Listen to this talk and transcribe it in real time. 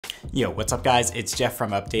Yo, what's up guys? It's Jeff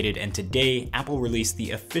from Updated, and today Apple released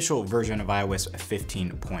the official version of iOS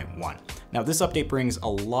 15.1. Now this update brings a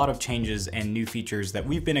lot of changes and new features that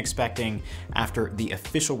we've been expecting after the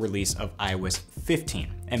official release of iOS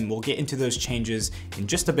 15. And we'll get into those changes in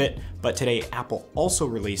just a bit, but today Apple also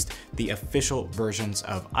released the official versions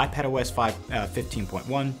of iPadOS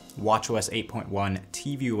 15.1, watchOS 8.1,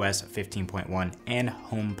 tvOS 15.1, and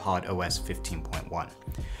HomePodOS 15.1.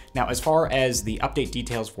 Now, as far as the update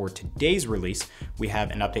details for today's release, we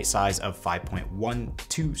have an update size of 5.126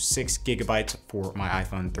 gigabytes for my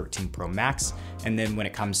iPhone 13 Pro Max. And then when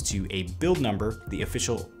it comes to a build number, the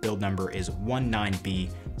official build number is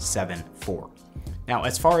 19B74. Now,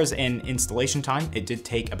 as far as an installation time, it did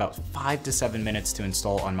take about 5 to 7 minutes to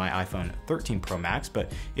install on my iPhone 13 Pro Max,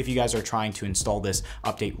 but if you guys are trying to install this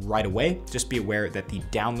update right away, just be aware that the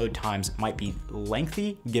download times might be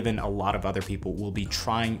lengthy, given a lot of other people will be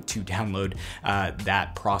trying to download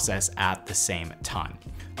that process at the same time.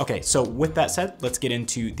 Okay, so with that said, let's get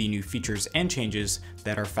into the new features and changes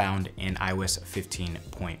that are found in iOS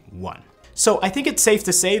 15.1. So I think it's safe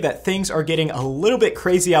to say that things are getting a little bit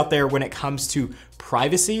crazy out there when it comes to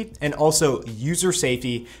privacy and also user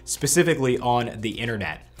safety, specifically on the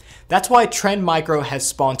internet. That's why Trend Micro has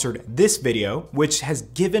sponsored this video, which has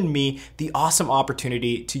given me the awesome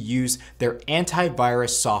opportunity to use their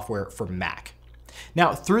antivirus software for Mac.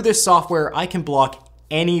 Now, through this software, I can block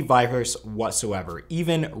any virus whatsoever,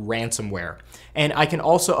 even ransomware. And I can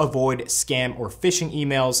also avoid scam or phishing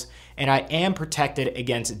emails, and I am protected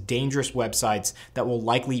against dangerous websites that will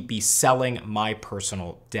likely be selling my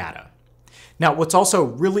personal data. Now, what's also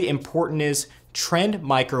really important is Trend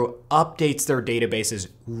Micro updates their databases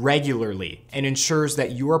regularly and ensures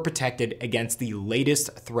that you are protected against the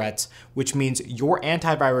latest threats, which means your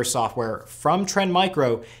antivirus software from Trend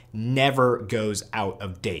Micro never goes out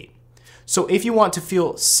of date. So if you want to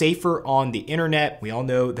feel safer on the internet, we all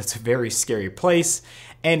know that's a very scary place,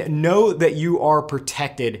 and know that you are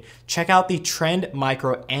protected, check out the Trend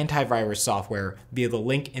Micro antivirus software via the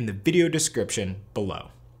link in the video description below.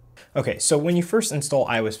 Okay, so when you first install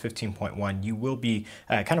iOS 15.1, you will be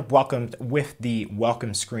kind of welcomed with the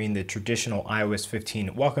welcome screen, the traditional iOS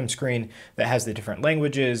 15 welcome screen that has the different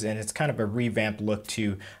languages, and it's kind of a revamped look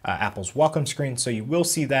to Apple's welcome screen. So you will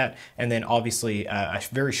see that, and then obviously a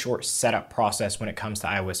very short setup process when it comes to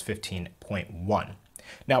iOS 15.1.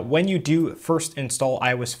 Now, when you do first install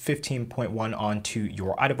iOS 15.1 onto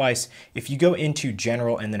your iDevice, if you go into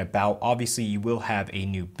General and then About, obviously you will have a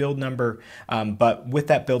new build number, but with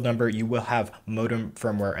that build number, you will have modem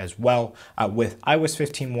firmware as well. With iOS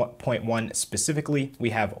 15.1 specifically, we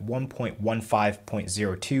have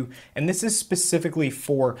 1.15.02, and this is specifically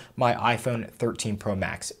for my iPhone 13 Pro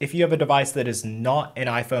Max. If you have a device that is not an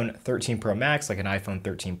iPhone 13 Pro Max, like an iPhone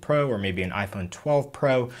 13 Pro or maybe an iPhone 12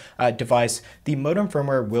 Pro device, the modem firmware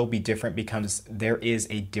will be different because there is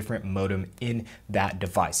a different modem in that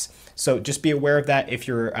device. So just be aware of that. If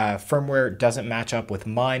your firmware doesn't match up with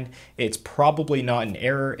mine, it's probably not an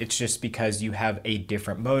error. It's just because you have a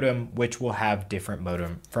different modem, which will have different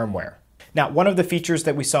modem firmware. Now, one of the features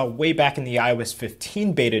that we saw way back in the iOS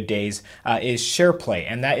 15 beta days is SharePlay,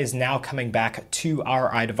 and that is now coming back to our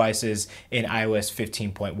iDevices in iOS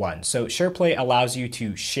 15.1. So SharePlay allows you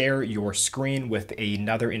to share your screen with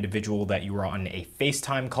another individual that you are on a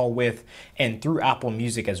FaceTime call with, and through Apple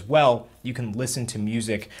Music as well, you can listen to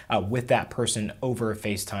music with that person over a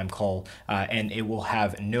FaceTime call, and it will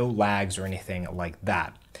have no lags or anything like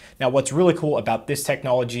that. Now, what's really cool about this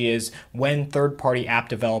technology is when third-party app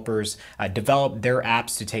developers develop their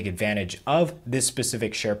apps to take advantage of this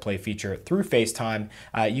specific SharePlay feature through FaceTime,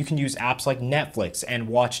 you can use apps like Netflix and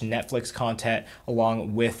watch Netflix content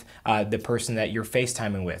along with the person that you're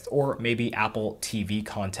FaceTiming with, or maybe Apple TV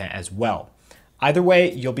content as well. Either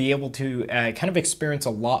way, you'll be able to kind of experience a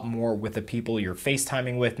lot more with the people you're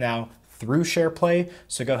FaceTiming with now through SharePlay,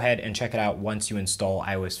 so go ahead and check it out once you install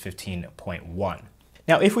iOS 15.1.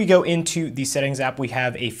 Now, if we go into the Settings app, we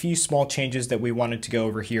have a few small changes that we wanted to go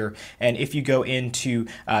over here. And if you go into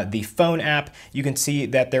the Phone app, you can see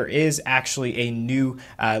that there is actually a new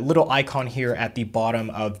little icon here at the bottom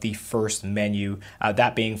of the first menu,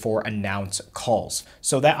 that being for Announce Calls.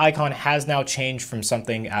 So that icon has now changed from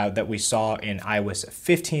something that we saw in iOS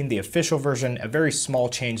 15, the official version, a very small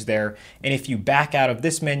change there. And if you back out of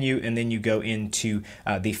this menu and then you go into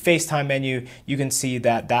the FaceTime menu, you can see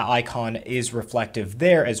that that icon is reflective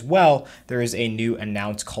there as well. There is a new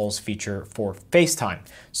Announce Calls feature for FaceTime.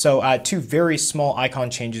 So two very small icon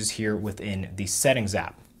changes here within the Settings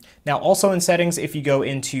app. Now also in settings, if you go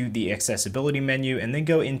into the accessibility menu and then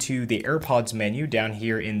go into the AirPods menu down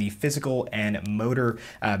here in the physical and motor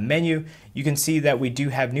menu, you can see that we do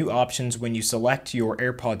have new options when you select your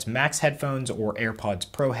AirPods Max headphones or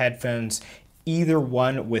AirPods Pro headphones, either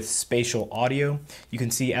one with spatial audio. You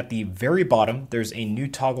can see at the very bottom, there's a new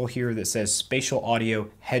toggle here that says spatial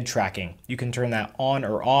audio head tracking. You can turn that on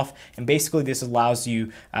or off, and basically this allows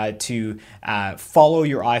you to follow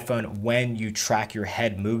your iPhone when you track your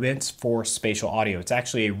head movements for spatial audio. It's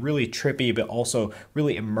actually a really trippy but also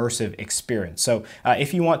really immersive experience. So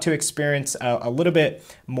if you want to experience a little bit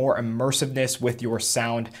more immersiveness with your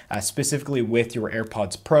sound, specifically with your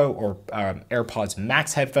AirPods Pro or AirPods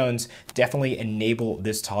Max headphones, definitely enable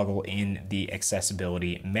this toggle in the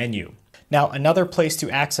accessibility menu. Now, another place to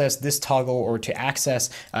access this toggle or to access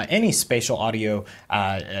any spatial audio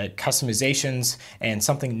customizations, and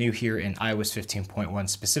something new here in iOS 15.1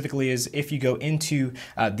 specifically, is if you go into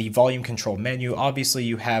the volume control menu, obviously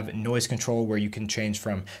you have noise control where you can change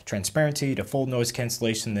from transparency to full noise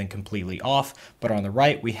cancellation, then completely off. But on the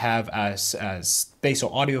right, we have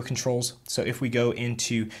spatial audio controls. So if we go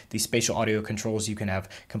into the spatial audio controls, you can have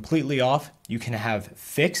completely off, you can have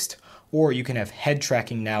fixed, or you can have head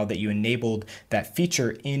tracking now that you enabled that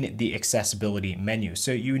feature in the accessibility menu.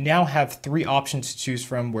 So you now have 3 options to choose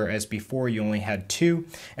from, whereas before you only had 2.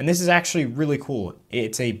 And this is actually really cool.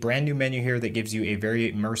 It's a brand new menu here that gives you a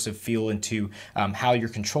very immersive feel into how you're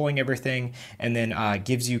controlling everything, and then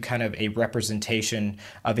gives you kind of a representation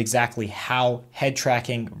of exactly how head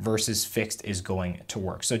tracking versus fixed is going to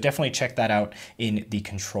work. So definitely check that out in the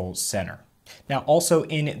control center. Now, also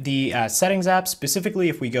in the settings app, specifically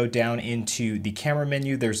if we go down into the camera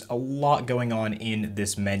menu, there's a lot going on in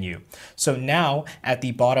this menu. So now at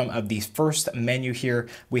the bottom of the first menu here,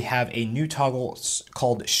 we have a new toggle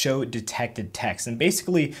called Show Detected Text. And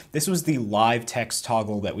basically this was the live text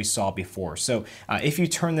toggle that we saw before. So if you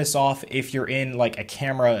turn this off, if you're in like a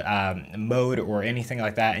camera mode or anything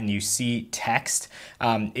like that and you see text,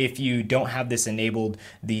 if you don't have this enabled,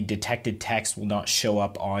 the detected text will not show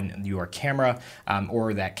up on your camera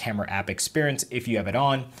or that camera app experience. If you have it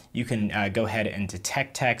on, you can go ahead and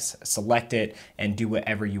detect text, select it, and do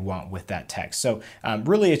whatever you want with that text. So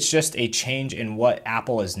really it's just a change in what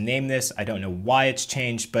Apple has named this. I don't know why it's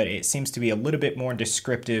changed, but it seems to be a little bit more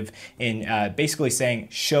descriptive in basically saying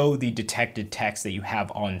show the detected text that you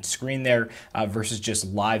have on screen there versus just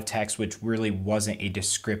live text, which really wasn't a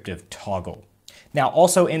descriptive toggle. Now,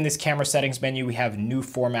 also in this camera settings menu, we have new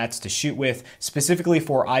formats to shoot with, specifically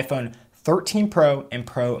for iPhone 13 Pro and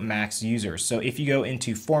Pro Max users. So if you go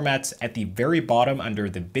into formats at the very bottom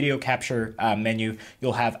under the video capture menu,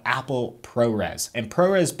 you'll have Apple ProRes. And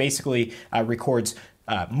ProRes basically records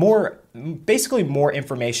more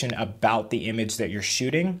information about the image that you're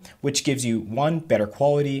shooting, which gives you 1, better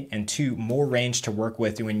quality, and 2, more range to work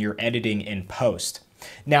with when you're editing in post.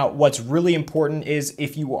 Now, what's really important is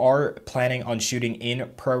if you are planning on shooting in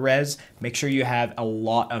ProRes, make sure you have a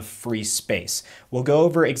lot of free space. We'll go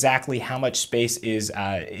over exactly how much space is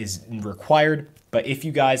required, but if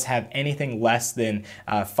you guys have anything less than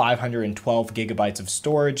 512 gigabytes of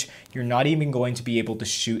storage, you're not even going to be able to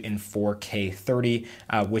shoot in 4K 30,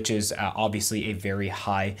 which is obviously a very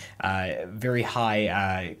high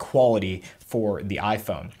quality for the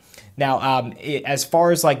iPhone. Now, as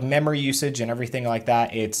far as like memory usage and everything like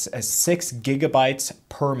that, it's 6 gigabytes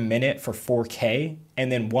per minute for 4K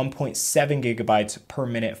and then 1.7 gigabytes per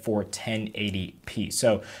minute for 1080p.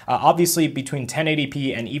 So obviously between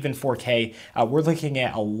 1080p and even 4K, we're looking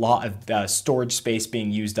at a lot of storage space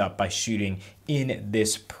being used up by shooting in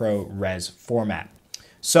this ProRes format.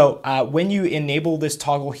 So when you enable this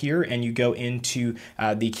toggle here and you go into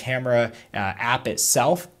the camera app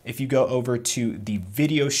itself, if you go over to the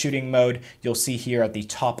video shooting mode, you'll see here at the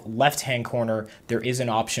top left-hand corner, there is an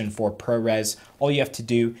option for ProRes. All you have to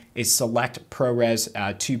do is select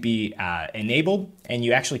ProRes to be enabled, and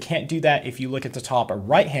you actually can't do that if you look at the top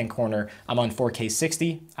right-hand corner. I'm on 4K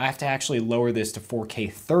 60. I have to actually lower this to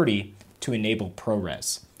 4K 30 to enable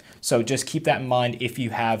ProRes. So just keep that in mind. If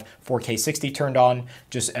you have 4K 60 turned on,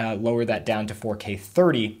 just lower that down to 4K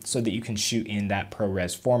 30 so that you can shoot in that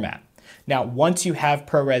ProRes format. Now, once you have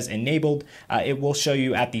ProRes enabled, it will show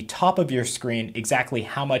you at the top of your screen exactly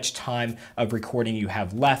how much time of recording you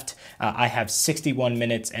have left. I have 61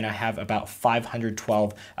 minutes and I have about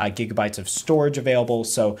 512 gigabytes of storage available.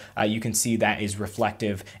 So you can see that is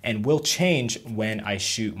reflective and will change when I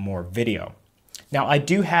shoot more video. Now, I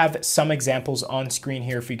do have some examples on screen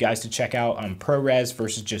here for you guys to check out on ProRes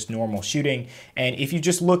versus just normal shooting. And if you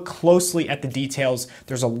just look closely at the details,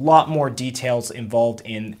 there's a lot more details involved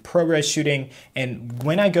in ProRes shooting. And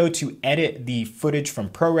when I go to edit the footage from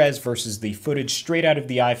ProRes versus the footage straight out of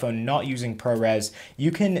the iPhone not using ProRes,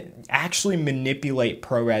 you can actually manipulate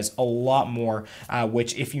ProRes a lot more,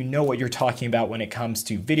 which if you know what you're talking about when it comes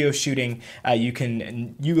to video shooting,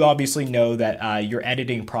 you obviously know that your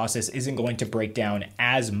editing process isn't going to break down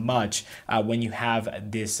as much when you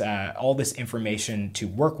have this all this information to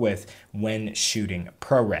work with when shooting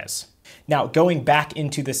ProRes. Now, going back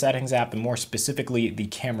into the settings app and more specifically the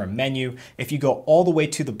camera menu, if you go all the way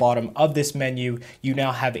to the bottom of this menu, you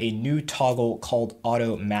now have a new toggle called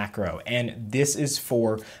Auto Macro. And this is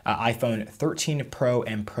for iPhone 13 Pro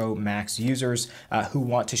and Pro Max users who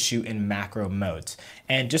want to shoot in macro modes.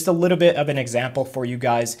 And just a little bit of an example for you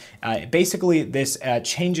guys. Basically, this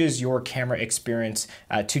changes your camera experience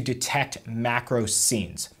to detect macro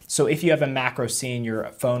scenes. So if you have a macro scene,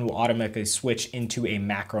 your phone will automatically switch into a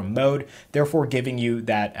macro mode, therefore giving you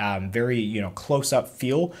that very close-up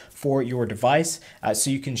feel for your device, so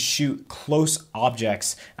you can shoot close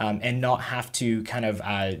objects and not have to kind of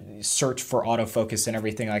search for autofocus and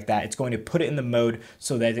everything like that. It's going to put it in the mode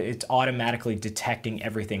so that it's automatically detecting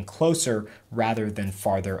everything closer rather than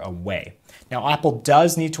farther away. Now, Apple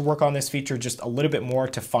does need to work on this feature just a little bit more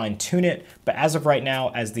to fine tune it, but as of right now,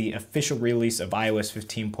 as the official release of iOS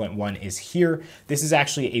 15.1 is here, this is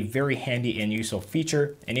actually a very handy and useful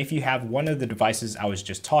feature. And if you have one of the devices I was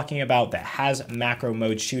just talking about that has macro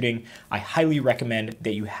mode shooting, I highly recommend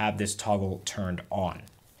that you have this toggle turned on.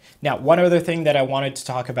 Now, one other thing that I wanted to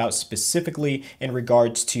talk about specifically in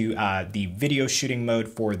regards to the video shooting mode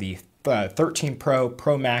for the 13 Pro,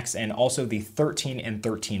 Pro Max, and also the 13 and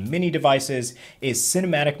 13 mini devices is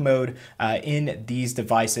cinematic mode in these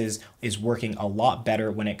devices is working a lot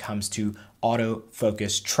better when it comes to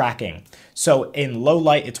autofocus tracking. So in low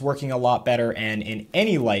light, it's working a lot better, and in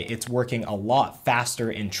any light, it's working a lot faster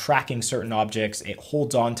in tracking certain objects. It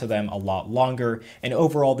holds on to them a lot longer, and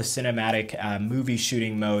overall, the cinematic movie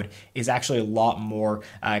shooting mode is actually a lot more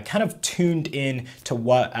kind of tuned in to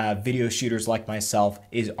what video shooters like myself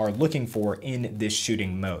are looking for in this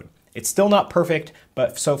shooting mode. It's still not perfect,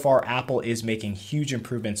 but so far Apple is making huge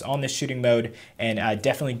improvements on this shooting mode, and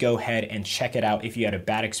definitely go ahead and check it out. If you had a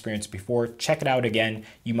bad experience before, check it out again.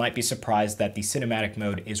 You might be surprised that the cinematic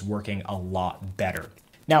mode is working a lot better.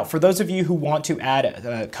 Now, for those of you who want to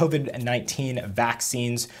add COVID-19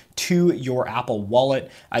 vaccines to your Apple Wallet,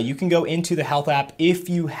 you can go into the Health app if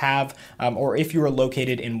you have, or if you are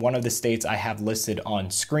located in one of the states I have listed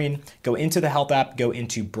on screen. Go into the Health app, go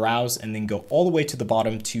into Browse, and then go all the way to the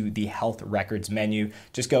bottom to the Health Records menu.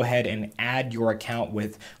 Just go ahead and add your account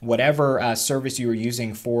with whatever service you are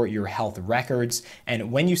using for your health records.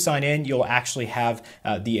 And when you sign in, you'll actually have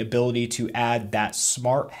the ability to add that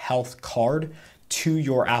Smart Health card to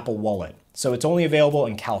your Apple Wallet. So it's only available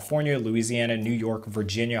in California, Louisiana, New York,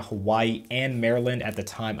 Virginia, Hawaii, and Maryland at the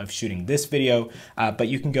time of shooting this video. But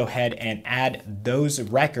you can go ahead and add those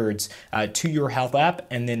records to your health app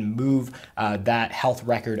and then move that health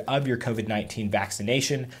record of your COVID-19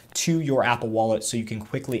 vaccination to your Apple Wallet so you can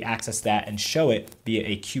quickly access that and show it via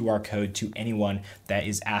a QR code to anyone that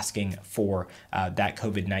is asking for that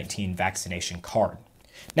COVID-19 vaccination card.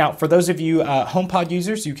 Now, for those of you HomePod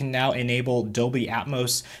users, you can now enable Dolby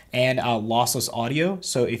Atmos and lossless audio.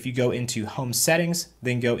 So if you go into Home Settings,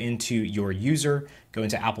 then go into your user, go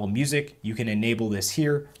into Apple Music, you can enable this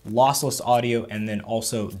here, lossless audio, and then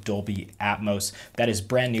also Dolby Atmos. That is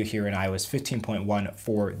brand new here in iOS 15.1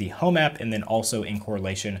 for the Home app, and then also in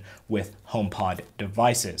correlation with HomePod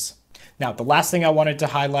devices. Now, the last thing I wanted to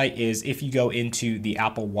highlight is if you go into the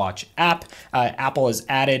Apple Watch app, Apple has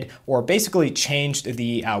added or basically changed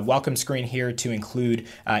the welcome screen here to include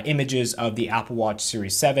images of the Apple Watch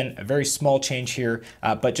Series 7. A very small change here,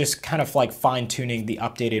 but just kind of like fine-tuning the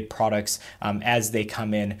updated products as they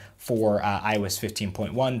come in for iOS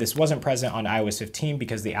 15.1. This wasn't present on iOS 15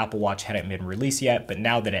 because the Apple Watch hadn't been released yet, but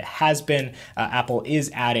now that it has been, Apple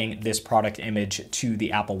is adding this product image to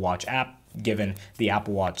the Apple Watch app, given the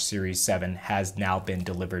Apple Watch Series 7 has now been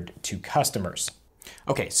delivered to customers.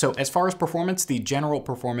 Okay, so as far as performance, the general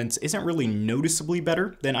performance isn't really noticeably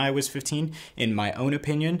better than iOS 15 in my own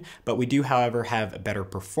opinion, but we do, however, have better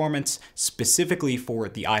performance specifically for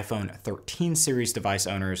the iPhone 13 series device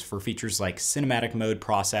owners for features like cinematic mode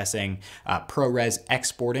processing. ProRes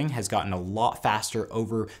exporting has gotten a lot faster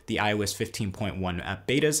over the iOS 15.1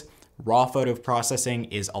 betas. Raw photo processing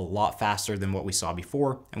is a lot faster than what we saw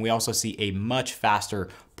before, and we also see a much faster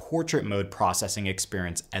portrait mode processing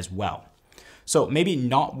experience as well. So maybe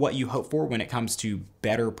not what you hope for when it comes to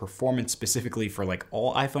better performance specifically for like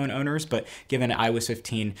all iPhone owners, but given iOS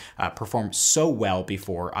 15 performed so well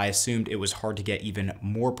before, I assumed it was hard to get even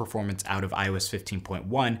more performance out of iOS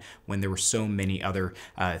 15.1 when there were so many other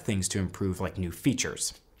things to improve, like new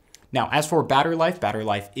features. Now, as for battery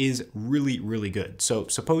life is really, really good. So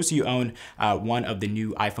suppose you own one of the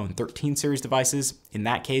new iPhone 13 series devices. In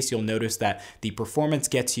that case, you'll notice that the performance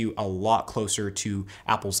gets you a lot closer to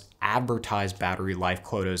Apple's advertised battery life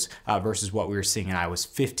quotas versus what we were seeing in iOS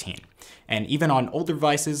 15. And even on older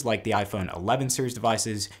devices like the iPhone 11 series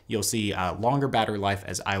devices, you'll see longer battery life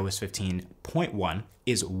as iOS 15.1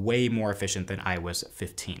 is way more efficient than iOS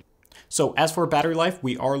 15. So as for battery life,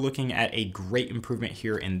 we are looking at a great improvement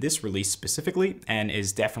here in this release specifically, and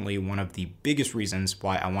is definitely one of the biggest reasons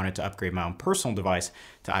why I wanted to upgrade my own personal device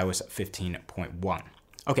to iOS 15.1.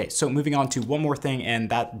 Okay, so moving on to one more thing,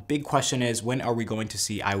 and that big question is, when are we going to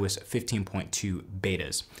see iOS 15.2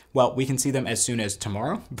 betas? Well, we can see them as soon as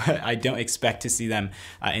tomorrow, but I don't expect to see them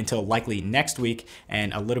until likely next week,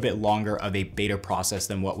 and a little bit longer of a beta process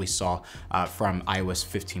than what we saw from iOS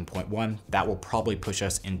 15.1. That will probably push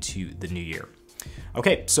us into the new year.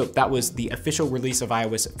 Okay, so that was the official release of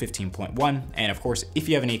iOS 15.1. And of course, if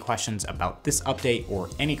you have any questions about this update or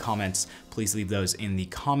any comments, please leave those in the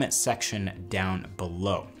comment section down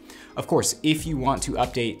below. Of course, if you want to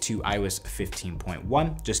update to iOS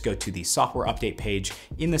 15.1, just go to the software update page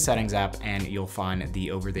in the settings app and you'll find the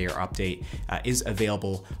over-the-air update is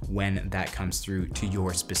available when that comes through to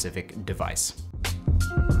your specific device.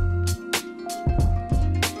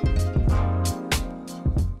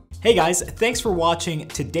 Hey guys, thanks for watching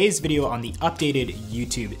today's video on the updated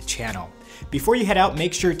YouTube channel. Before you head out,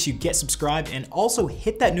 make sure to get subscribed and also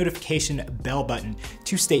hit that notification bell button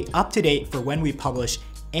to stay up to date for when we publish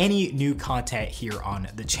any new content here on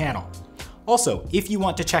the channel. Also, if you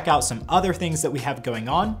want to check out some other things that we have going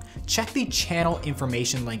on, check the channel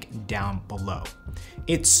information link down below.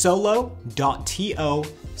 It's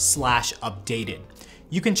solo.to/updated.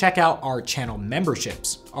 You can check out our channel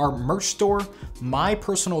memberships, our merch store, my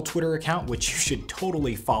personal Twitter account, which you should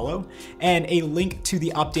totally follow, and a link to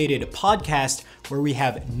the updated podcast where we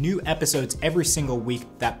have new episodes every single week.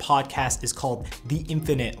 That podcast is called The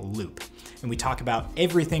Infinite Loop, and we talk about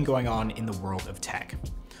everything going on in the world of tech.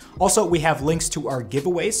 Also, we have links to our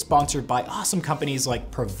giveaways sponsored by awesome companies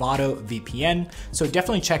like Bravado VPN, so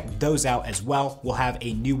definitely check those out as well. We'll have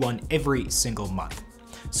a new one every single month.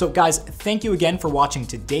 So guys, thank you again for watching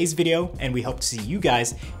today's video, and we hope to see you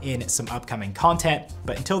guys in some upcoming content.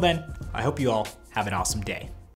 But until then, I hope you all have an awesome day.